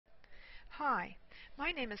Hi,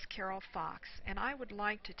 my name is Carol Fox, and I would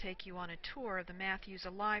like to take you on a tour of the Matthews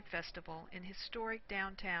Alive Festival in historic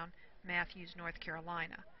downtown Matthews, North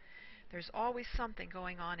Carolina. There's always something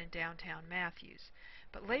going on in downtown Matthews,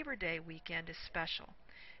 but Labor Day weekend is special.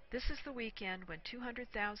 This is the weekend when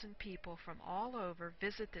 200,000 people from all over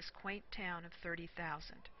visit this quaint town of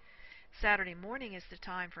 30,000. Saturday morning is the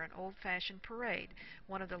time for an old-fashioned parade,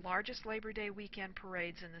 one of the largest Labor Day weekend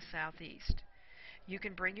parades in the Southeast. You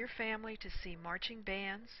can bring your family to see marching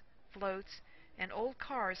bands, floats, and old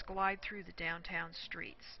cars glide through the downtown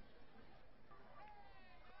streets.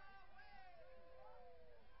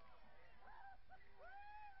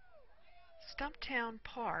 Stumptown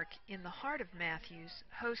Park, in the heart of Matthews,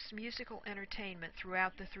 hosts musical entertainment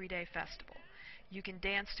throughout the three-day festival. You can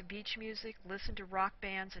dance to beach music, listen to rock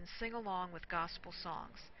bands, and sing along with gospel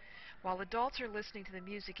songs. While adults are listening to the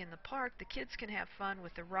music in the park, the kids can have fun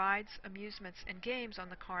with the rides, amusements, and games on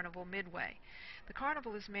the carnival midway. The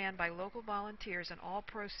carnival is manned by local volunteers, and all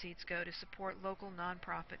proceeds go to support local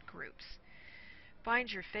nonprofit groups.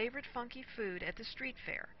 Find your favorite funky food at the street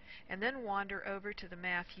fair, and then wander over to the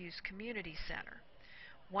Matthews Community Center.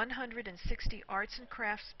 160 arts and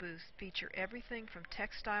crafts booths feature everything from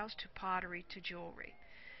textiles to pottery to jewelry.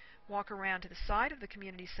 Walk around to the side of the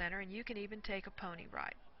community center and you can even take a pony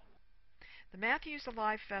ride. The Matthews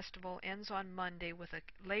Alive Festival ends on Monday with a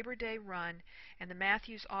Labor Day run and the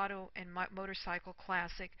Matthews Auto and Motorcycle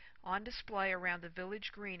Classic on display around the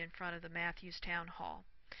village green in front of the Matthews Town Hall.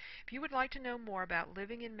 If you would like to know more about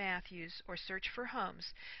living in Matthews or search for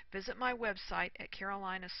homes, visit my website at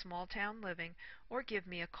Carolina Small Town Living or give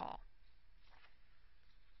me a call.